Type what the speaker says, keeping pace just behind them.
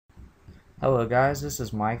Hello guys, this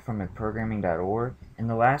is Mike from McProgramming.org. In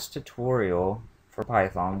the last tutorial for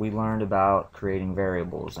Python, we learned about creating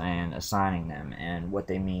variables and assigning them and what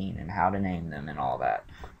they mean and how to name them and all that.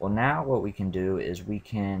 Well, now what we can do is we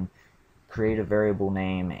can create a variable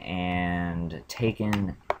name and take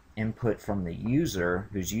in input from the user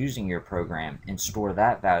who's using your program and store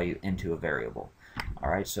that value into a variable.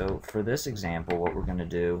 Alright, so for this example, what we're going to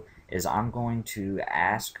do is I'm going to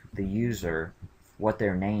ask the user what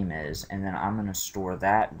their name is, and then I'm going to store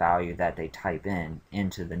that value that they type in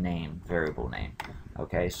into the name variable name.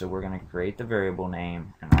 Okay, so we're going to create the variable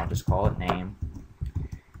name, and I'll just call it name,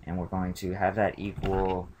 and we're going to have that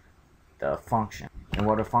equal the function. And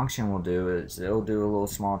what a function will do is it'll do a little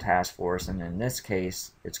small task for us, and in this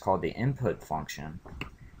case it's called the input function,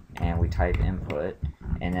 and we type input,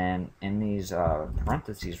 and then in these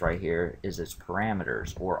parentheses right here is its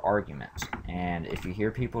parameters or arguments. And if you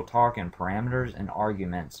hear people talking, parameters and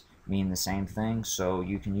arguments mean the same thing, so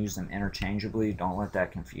you can use them interchangeably. Don't let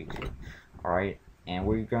that confuse you. Alright, and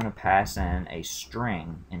we're going to pass in a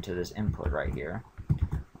string into this input right here.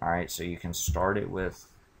 Alright, so you can start it with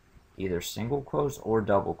either single quotes or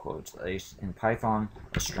double quotes. In Python,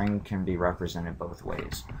 a string can be represented both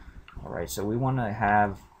ways. Alright, so we want to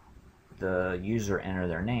have the user enter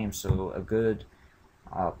their name, so a good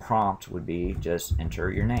prompt would be just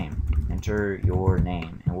enter your name,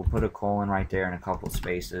 and we'll put a colon right there and a couple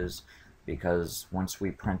spaces, because once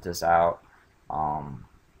we print this out,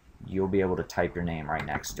 you'll be able to type your name right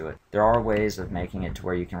next to it. There are ways of making it to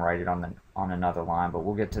where you can write it on another line, but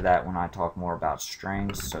we'll get to that when I talk more about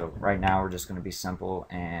strings. So right now we're just going to be simple,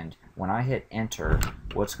 and when I hit enter,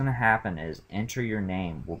 what's going to happen is enter your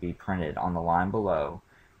name will be printed on the line below,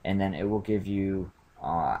 and then it will give you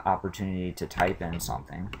opportunity to type in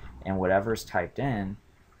something, and whatever's typed in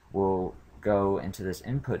will go into this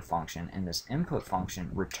input function, and this input function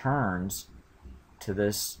returns to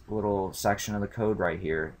this little section of the code right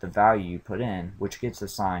here the value you put in, which gets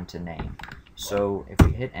assigned to name. So if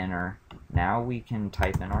we hit enter, now we can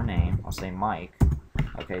type in our name. I'll say Mike.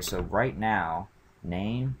 Okay, so right now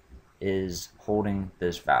name is holding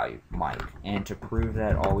this value, Mike, and to prove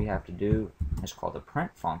that, all we have to do is call the print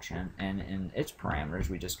function, and in its parameters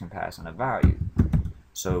we just can pass in a value.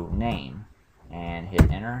 So name, and hit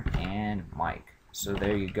enter, and Mike. So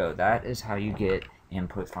there you go. That is how you get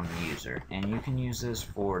input from the user, and you can use this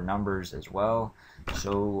for numbers as well.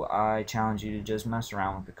 So I challenge you to just mess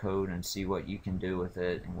around with the code and see what you can do with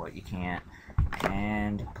it and what you can't.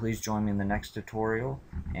 And please join me in the next tutorial,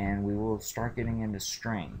 and we will start getting into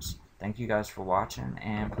strings. Thank you guys for watching,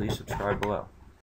 and please subscribe below.